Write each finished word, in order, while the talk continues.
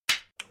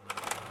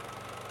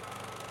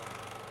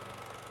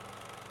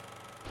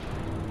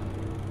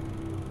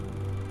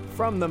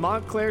From the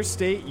Montclair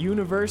State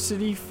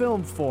University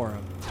Film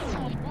Forum.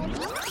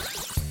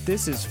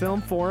 This is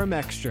Film Forum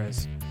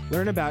Extras.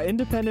 Learn about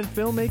independent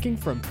filmmaking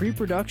from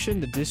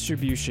pre-production to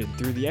distribution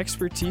through the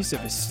expertise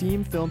of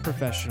esteemed film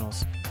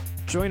professionals.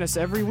 Join us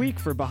every week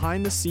for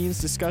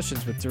behind-the-scenes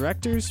discussions with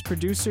directors,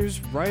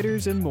 producers,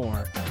 writers, and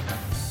more.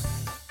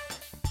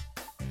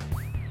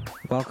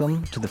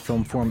 Welcome to the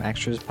Film Forum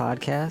Extras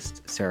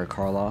podcast. Sarah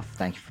Karloff,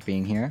 thank you for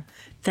being here.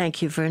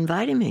 Thank you for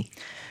inviting me.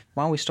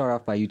 Why don't we start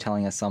off by you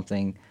telling us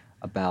something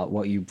about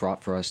what you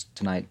brought for us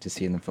tonight to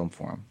see in the Film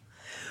Forum?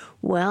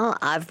 Well,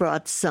 I've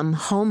brought some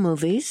home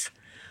movies.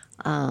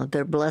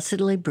 They're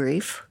blessedly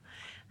brief,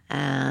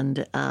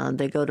 and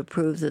they go to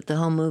prove that the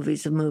home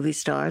movies of movie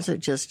stars are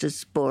just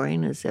as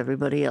boring as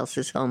everybody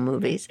else's home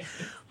movies.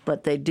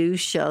 But they do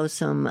show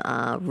some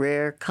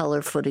rare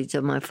color footage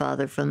of my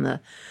father from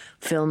the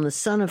film The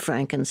Son of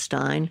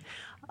Frankenstein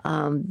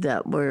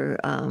that were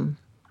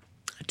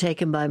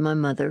taken by my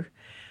mother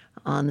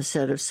on the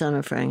set of Son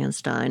of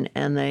Frankenstein,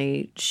 and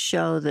they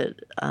show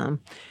that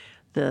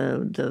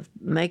the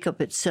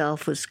makeup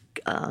itself was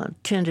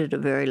tinted a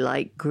very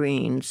light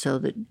green, so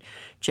that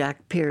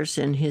Jack Pierce,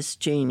 in his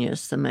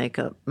genius, the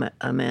makeup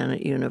man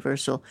at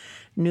Universal,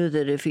 knew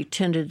that if he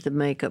tinted the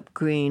makeup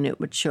green, it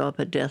would show up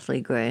a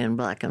deathly gray in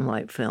black and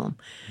white film.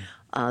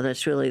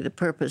 That's really the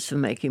purpose of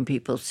making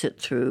people sit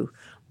through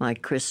my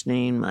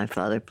christening, my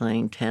father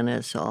playing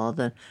tennis, all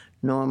the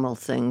normal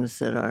things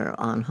that are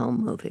on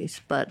home movies.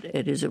 But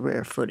it is a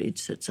rare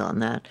footage that's on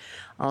that.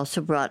 I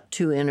also brought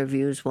 2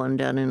 interviews, one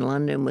done in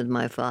London with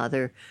my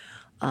father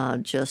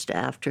just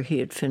after he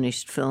had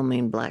finished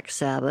filming Black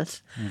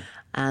Sabbath,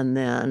 and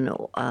then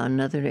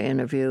another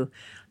interview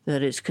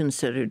that is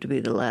considered to be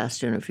the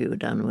last interview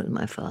done with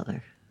my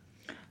father.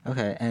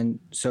 Okay, and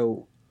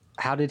so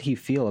how did he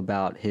feel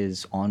about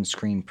his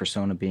on-screen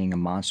persona being a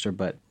monster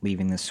but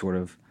leaving this sort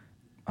of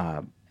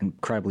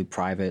incredibly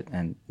private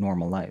and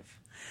normal life?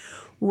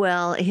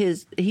 Well,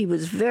 he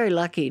was very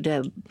lucky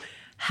to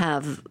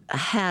have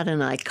had an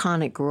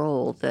iconic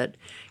role that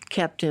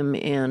kept him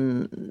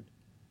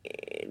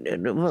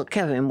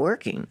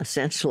working,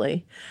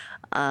 essentially.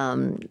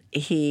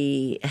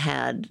 He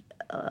had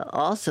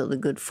also the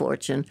good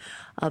fortune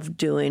of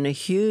doing a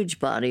huge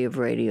body of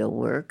radio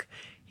work.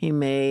 He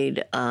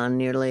made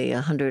nearly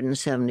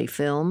 170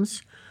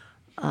 films.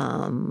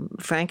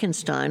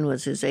 Frankenstein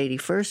was his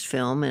 81st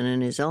film, and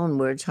in his own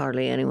words,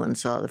 hardly anyone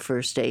saw the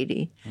first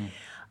 80.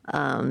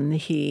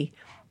 He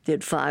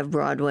did 5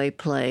 Broadway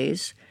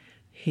plays.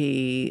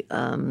 He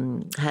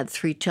had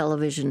 3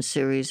 television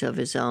series of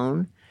his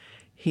own.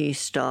 He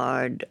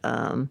starred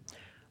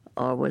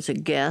or was a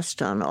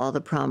guest on all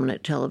the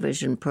prominent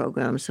television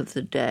programs of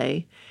the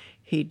day.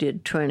 He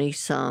did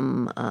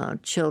 20-some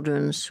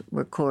children's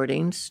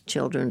recordings,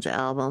 children's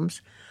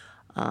albums,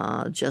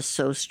 Just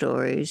So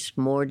Stories,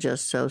 more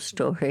Just So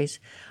Stories,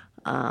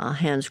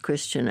 Hans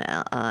Christian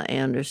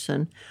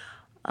Andersen.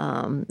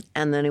 And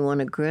then he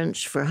won a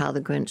Grinch for How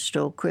the Grinch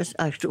Stole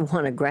Christmas.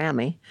 Won a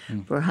Grammy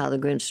for How the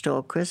Grinch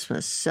Stole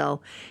Christmas.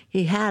 So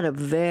he had a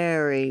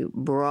very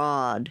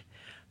broad-based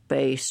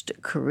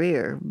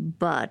career,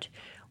 but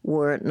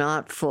were it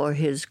not for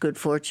his good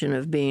fortune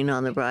of being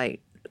on the right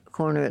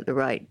corner at the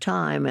right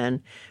time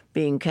and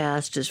being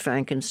cast as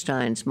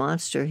Frankenstein's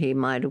monster, he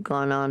might have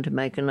gone on to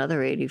make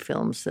another 80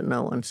 films that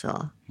no one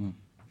saw.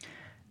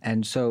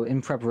 And so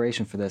in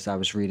preparation for this, I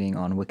was reading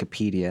on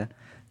Wikipedia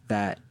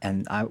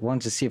and I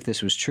wanted to see if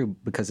this was true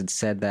because it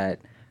said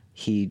that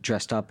he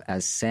dressed up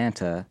as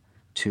Santa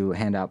to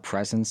hand out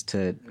presents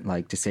to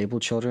like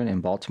disabled children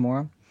in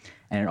Baltimore.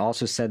 And it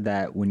also said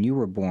that when you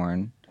were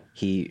born,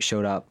 he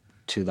showed up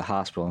to the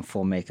hospital in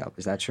full makeup.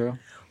 Is that true?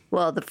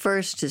 Well, the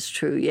first is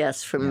true,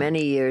 yes. For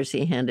many years,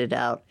 he handed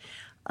out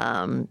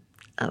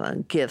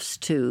gifts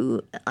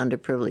to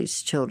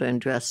underprivileged children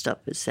dressed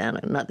up as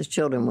Santa. Not the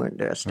children weren't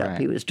dressed up.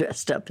 He was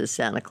dressed up as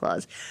Santa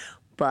Claus.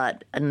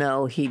 But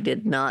no, he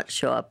did not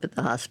show up at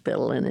the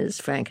hospital in his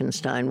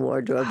Frankenstein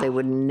wardrobe. They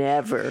would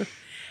never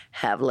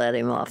have let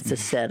him off the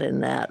set in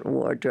that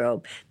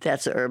wardrobe.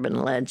 That's an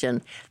urban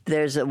legend.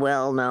 There's a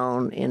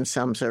well-known, in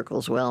some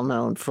circles,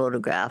 well-known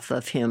photograph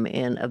of him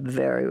in a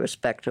very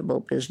respectable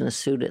business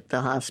suit at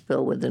the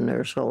hospital with the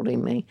nurse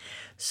holding me.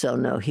 So,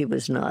 no, he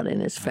was not in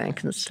his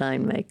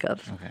Frankenstein makeup.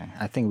 Okay.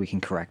 I think we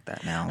can correct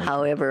that now.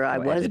 However, I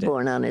was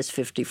born on his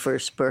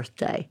 51st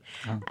birthday,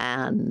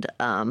 and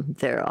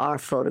there are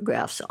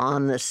photographs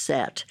on the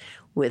set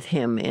with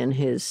him in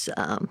his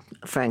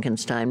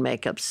Frankenstein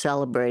makeup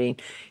celebrating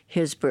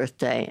his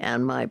birthday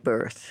and my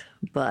birth.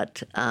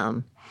 But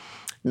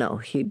no,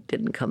 he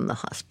didn't come to the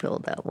hospital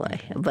that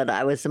way. But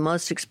I was the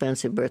most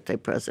expensive birthday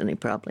present he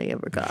probably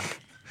ever got.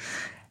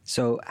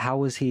 So how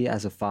was he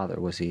as a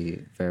father? Was he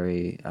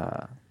very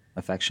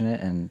affectionate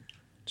and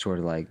sort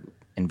of like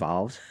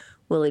involved?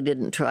 Well, he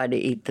didn't try to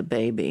eat the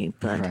baby,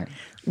 but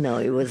no,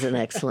 he was an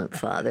excellent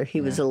father.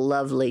 He was a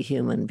lovely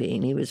human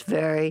being. He was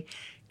very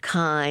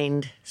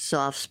kind,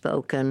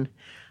 soft-spoken.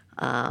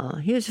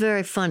 He was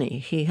very funny.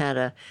 He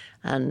had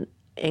an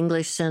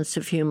English sense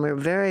of humor,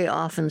 very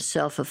often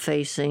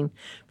self-effacing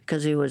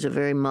because he was a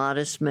very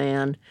modest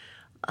man.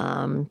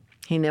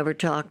 He never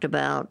talked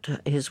about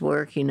his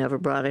work. He never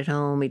brought it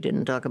home. He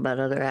didn't talk about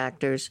other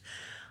actors.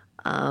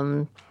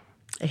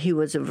 He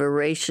was a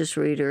voracious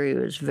reader. He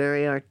was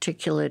very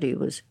articulate. He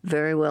was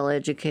very well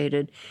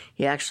educated.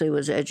 He actually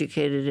was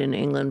educated in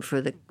England for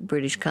the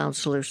British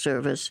Consular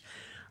Service.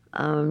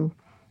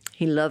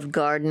 He loved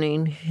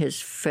gardening.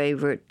 His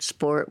favorite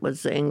sport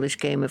was the English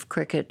game of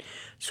cricket.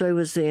 So he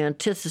was the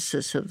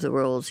antithesis of the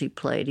roles he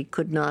played. He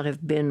could not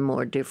have been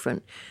more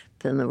different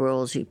than the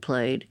roles he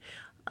played.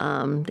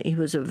 He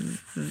was a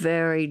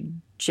very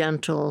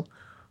gentle,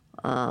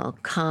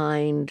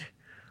 kind.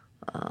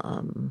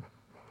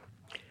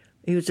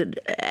 He was an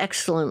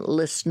excellent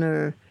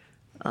listener.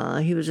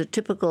 He was a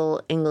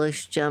typical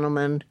English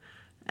gentleman,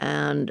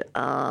 and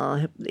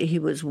he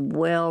was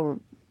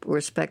well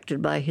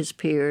respected by his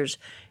peers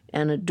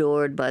and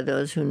adored by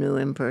those who knew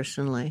him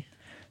personally.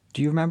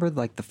 Do you remember,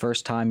 like, the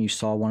first time you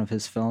saw one of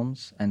his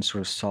films and sort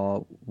of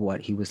saw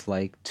what he was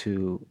like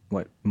to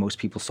what most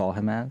people saw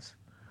him as?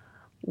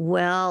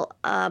 Well,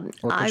 or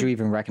could you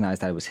even recognize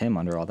that it was him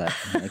under all that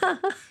makeup?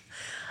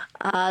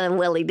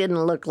 Well, he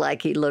didn't look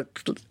like he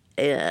looked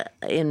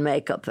in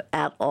makeup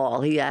at all.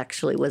 He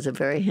actually was a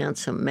very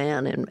handsome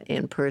man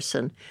in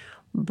person.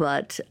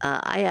 But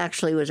I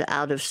actually was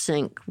out of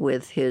sync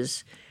with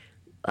his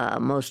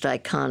most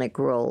iconic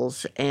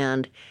roles.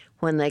 And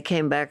when they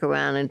came back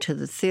around into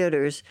the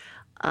theaters,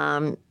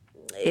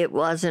 it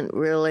wasn't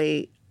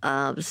really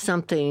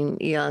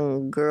something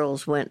young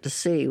girls went to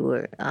see.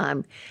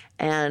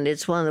 And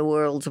it's one of the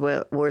world's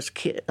worst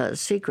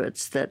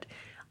secrets that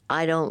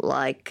I don't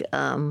like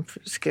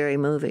scary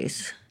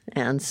movies.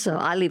 And so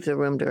I leave the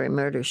room during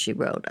Murder, She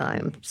Wrote. I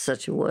am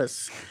such a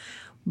wuss.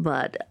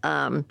 But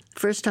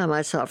first time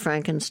I saw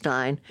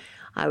Frankenstein,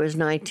 I was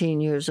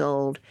 19 years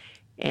old,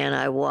 and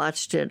I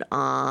watched it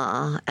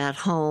at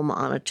home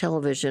on a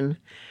television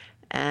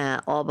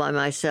all by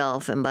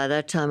myself. And by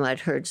that time,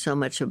 I'd heard so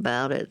much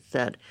about it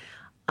that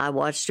I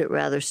watched it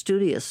rather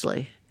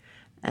studiously.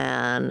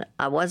 And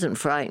I wasn't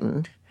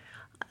frightened.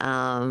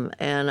 And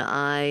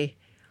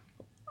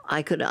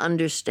I could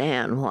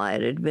understand why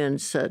it had been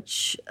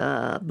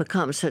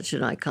become such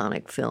an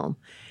iconic film.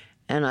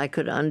 And I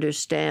could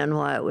understand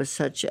why it was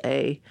such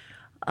a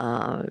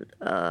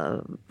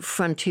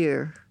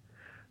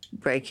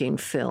frontier-breaking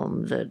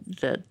film,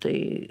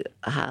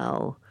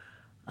 how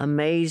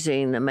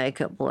amazing the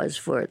makeup was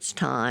for its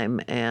time,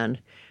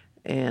 and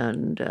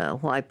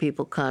why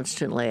people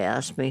constantly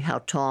asked me how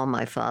tall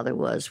my father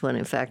was, when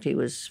in fact he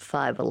was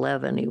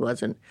 5'11". He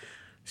wasn't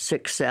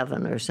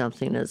 6'7" or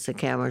something, as the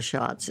camera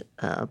shots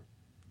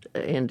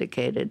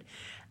indicated.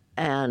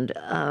 And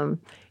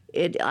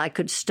I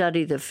could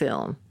study the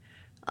film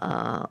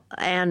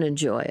and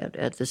enjoy it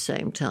at the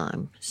same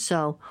time.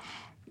 So,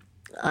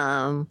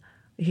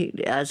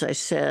 as I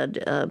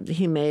said,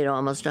 he made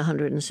almost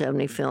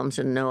 170 films,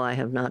 and no, I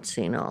have not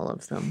seen all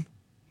of them.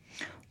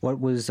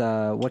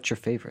 What's your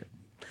favorite?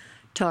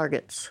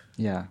 Targets.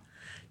 Yeah.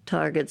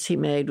 Targets he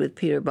made with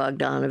Peter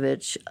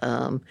Bogdanovich,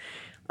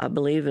 I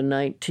believe in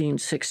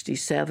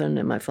 1967,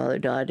 and my father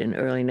died in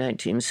early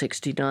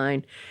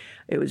 1969.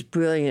 It was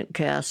brilliant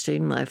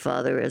casting, my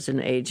father as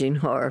an aging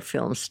horror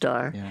film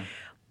star. Yeah.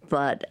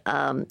 But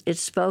it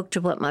spoke to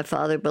what my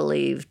father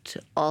believed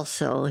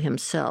also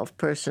himself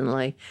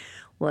personally,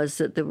 was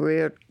that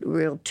the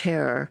real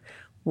terror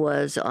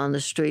was on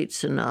the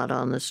streets and not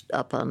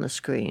up on the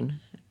screen.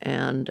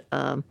 And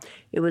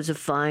it was a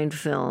fine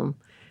film.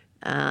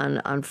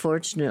 And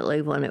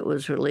unfortunately, when it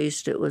was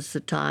released, it was the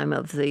time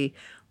of the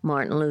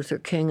Martin Luther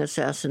King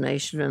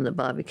assassination and the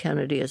Bobby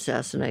Kennedy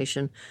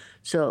assassination.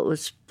 So it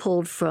was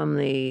pulled from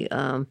the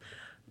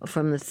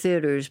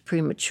theaters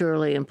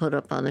prematurely and put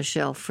up on the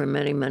shelf for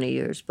many, many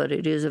years. But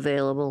it is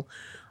available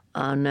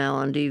now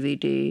on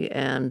DVD.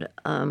 And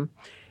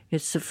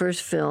it's the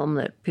first film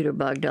that Peter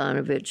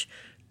Bogdanovich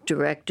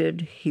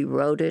directed. He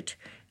wrote it,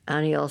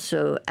 and he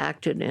also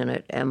acted in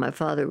it. And my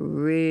father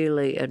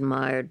really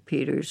admired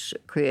Peter's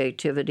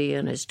creativity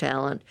and his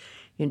talent,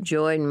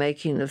 enjoyed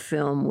making the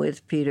film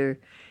with Peter.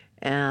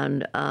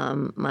 And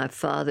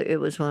it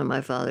was one of my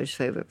father's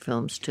favorite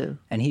films, too.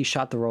 And he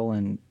shot the role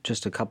in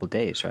just a couple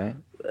days, right?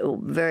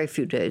 Very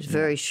few days,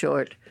 very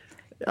short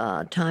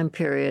time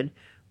period.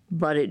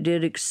 But it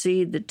did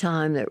exceed the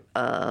time that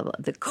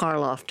the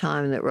Karloff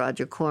time that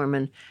Roger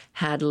Corman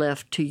had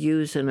left to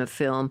use in a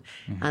film,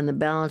 and the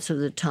balance of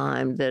the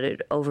time that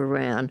it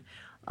overran,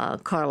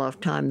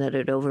 Karloff time that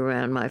it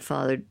overran, my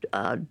father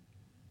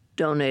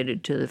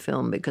donated to the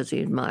film because he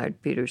admired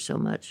Peter so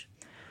much.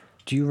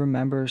 Do you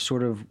remember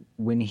sort of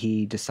when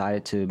he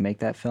decided to make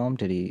that film?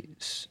 Did he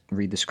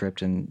read the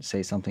script and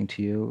say something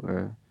to you,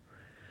 or?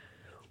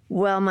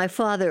 Well, my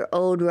father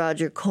owed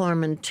Roger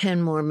Corman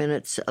 10 more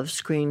minutes of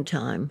screen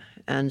time,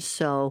 and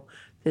so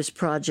this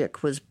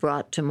project was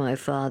brought to my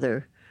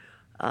father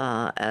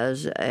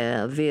as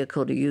a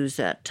vehicle to use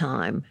that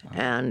time,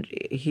 and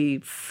he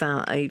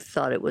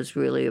thought it was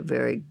really a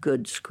very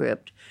good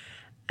script,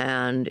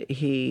 and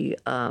he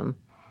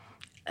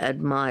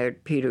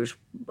admired Peter's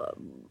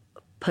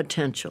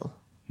potential.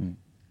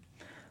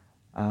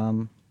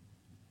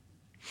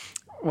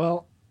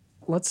 Well,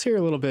 let's hear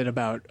a little bit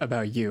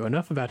about you.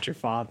 Enough about your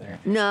father.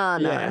 No,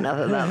 enough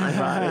about my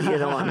father. You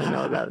don't want to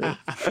know about me.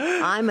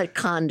 I'm a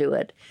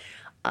conduit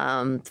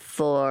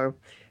for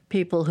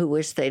people who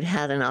wish they'd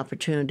had an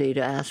opportunity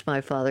to ask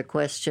my father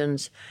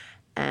questions.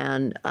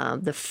 And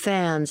the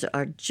fans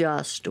are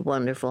just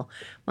wonderful.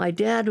 My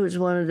dad was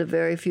one of the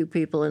very few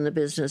people in the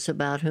business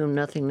about whom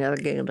nothing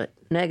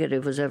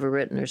negative was ever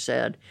written or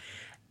said.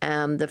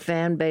 And the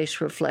fan base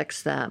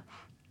reflects that.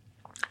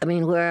 I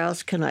mean, where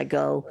else can I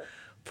go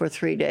for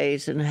 3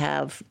 days and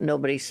have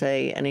nobody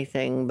say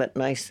anything but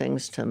nice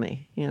things to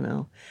me, you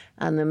know?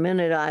 And the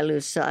minute I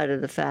lose sight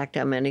of the fact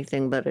I'm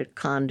anything but a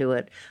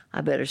conduit,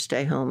 I better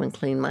stay home and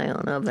clean my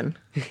own oven.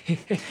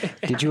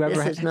 Did you ever?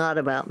 This is not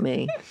about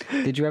me.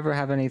 Did you ever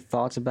have any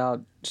thoughts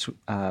about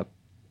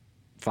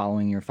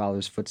following your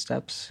father's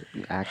footsteps?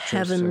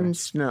 Actress?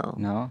 Heavens, no.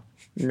 No.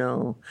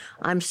 No.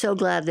 I'm so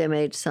glad they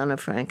made Son of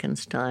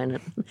Frankenstein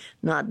and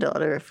not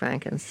Daughter of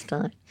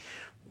Frankenstein.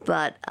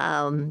 But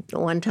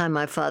one time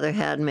my father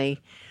had me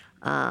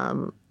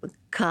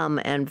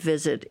come and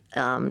visit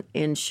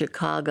in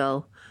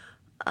Chicago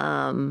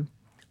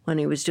when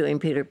he was doing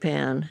Peter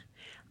Pan.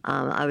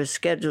 I was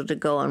scheduled to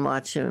go and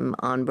watch him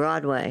on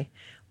Broadway,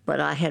 but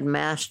I had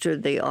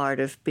mastered the art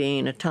of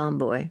being a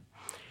tomboy.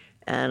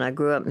 And I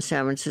grew up in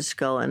San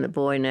Francisco, and the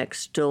boy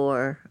next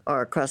door,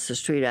 or across the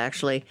street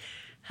actually,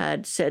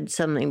 had said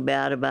something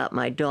bad about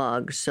my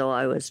dog, so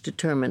I was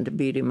determined to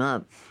beat him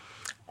up.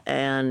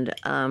 And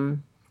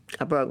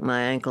I broke my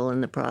ankle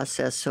in the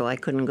process, so I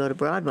couldn't go to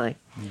Broadway.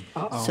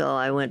 Uh-oh. So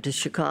I went to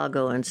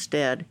Chicago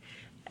instead,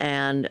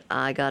 and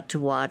I got to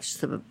watch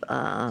the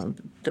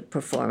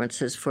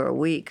performances for a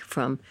week.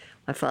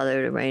 My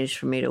father had arranged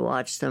for me to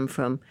watch them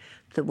from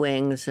the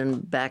wings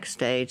and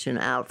backstage and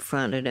out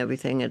front and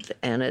everything.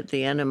 And at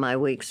the end of my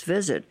week's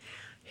visit,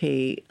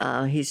 he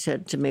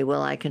said to me,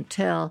 "Well, I can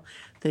tell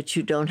that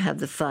you don't have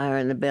the fire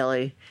in the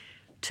belly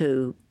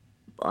to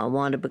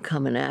want to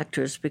become an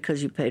actress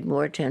because you paid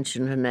more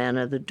attention to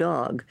Nana the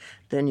dog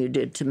than you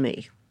did to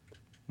me."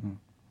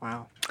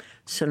 Wow.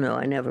 So no,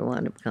 I never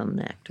wanted to become an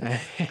actor.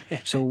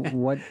 So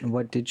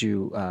what did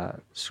you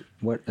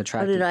what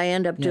attracted? What did I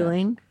end up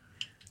doing?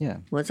 Yeah.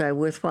 Was I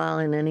worthwhile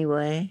in any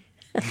way?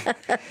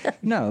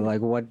 No,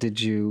 like what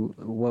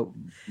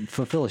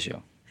fulfills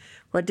you?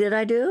 What did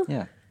I do?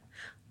 Yeah.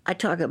 I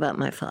talk about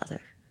my father.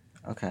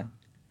 Okay.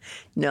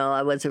 No,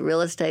 I was a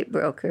real estate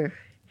broker,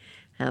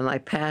 and my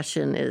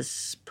passion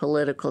is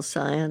political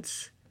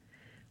science,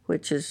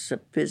 which is a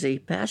busy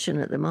passion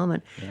at the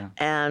moment. Yeah.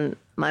 And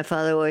my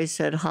father always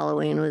said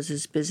Halloween was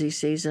his busy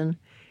season,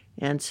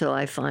 and so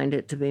I find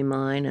it to be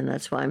mine, and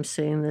that's why I'm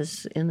sitting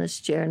in this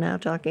chair now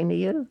talking to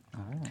you. Oh.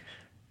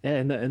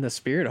 Yeah, in the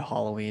spirit of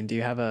Halloween, do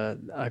you have a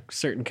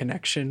certain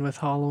connection with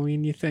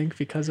Halloween, you think,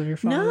 because of your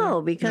father?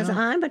 No, because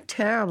I'm a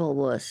terrible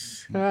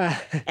wuss.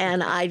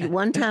 And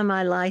one time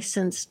I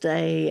licensed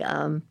a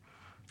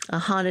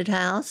haunted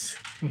house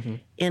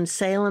in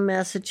Salem,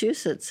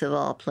 Massachusetts, of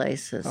all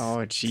places. Oh,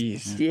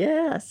 jeez.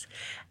 Yes.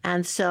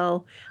 And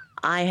so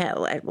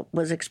I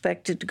was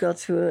expected to go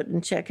through it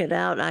and check it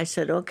out. I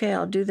said, okay,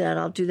 I'll do that.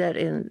 I'll do that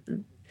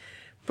in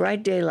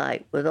bright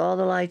daylight with all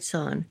the lights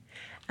on.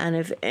 And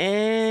if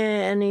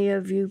any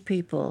of you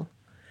people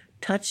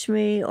touch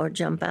me or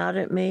jump out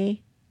at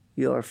me,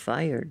 you're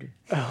fired.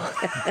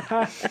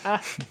 That's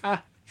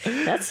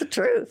the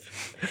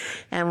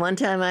truth. And one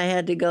time I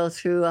had to go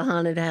through a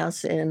haunted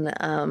house in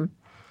a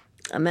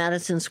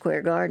Madison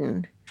Square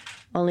Garden,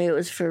 only it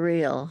was for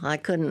real. I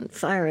couldn't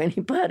fire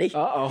anybody.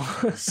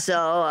 Uh-oh.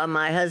 So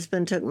my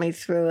husband took me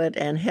through it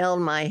and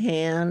held my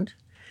hand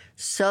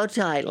so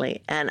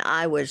tightly, and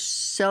I was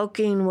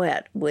soaking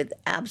wet with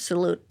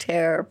absolute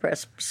terror,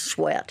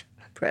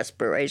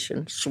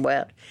 perspiration,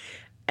 sweat.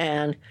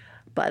 And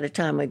by the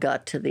time we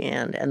got to the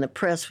end, and the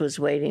press was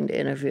waiting to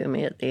interview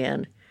me at the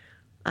end,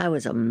 I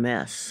was a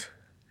mess.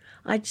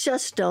 I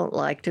just don't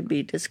like to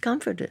be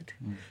discomforted.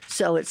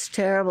 So it's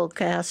terrible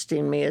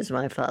casting me as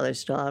my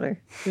father's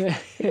daughter.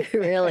 It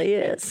really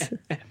is.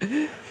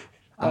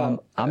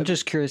 I'm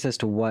just curious as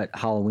to what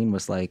Halloween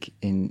was like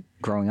in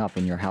growing up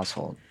in your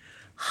household.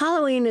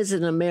 Halloween is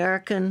an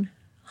American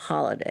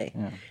holiday,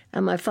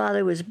 and my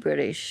father was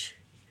British.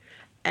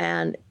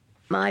 And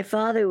my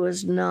father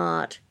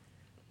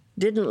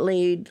didn't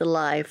lead the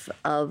life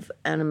of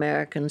an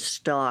American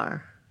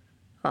star,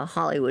 a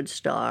Hollywood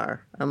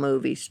star, a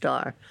movie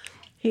star.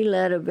 He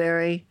led a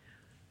very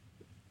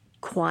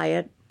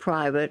quiet,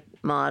 private,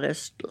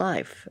 modest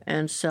life.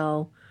 And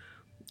so,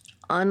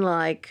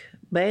 unlike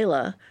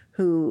Bela,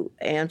 who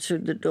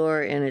answered the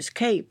door in his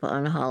cape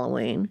on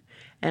Halloween,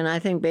 and I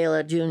think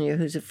Bela Jr.,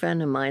 who's a friend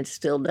of mine,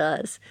 still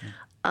does,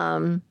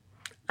 I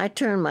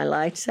turned my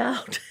lights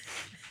out.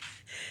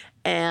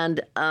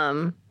 And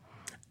I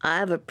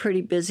have a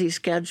pretty busy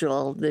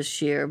schedule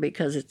this year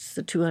because it's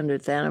the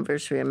 200th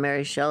anniversary of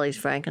Mary Shelley's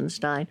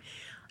Frankenstein.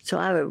 So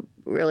I have a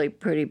really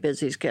pretty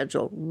busy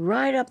schedule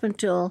right up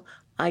until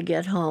I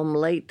get home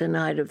late the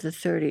night of the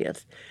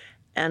 30th.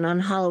 And on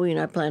Halloween,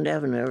 I plan to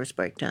have a nervous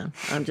breakdown.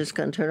 I'm just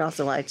going to turn off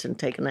the lights and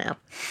take a nap.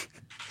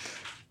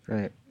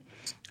 Right.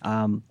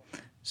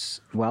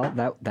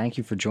 Well, thank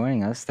you for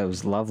joining us. That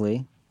was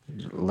lovely.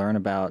 Learn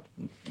about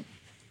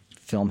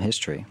film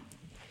history.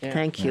 Yeah.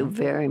 Thank you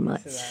very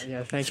much.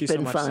 Yeah, thank you It's so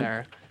been much, fun.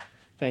 Sarah.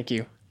 Thank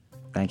you.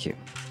 Thank you.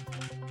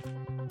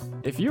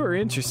 If you are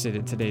interested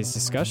in today's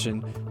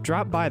discussion,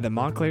 drop by the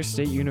Montclair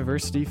State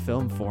University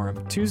Film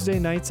Forum Tuesday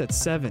nights at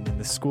 7 in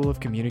the School of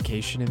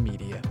Communication and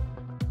Media.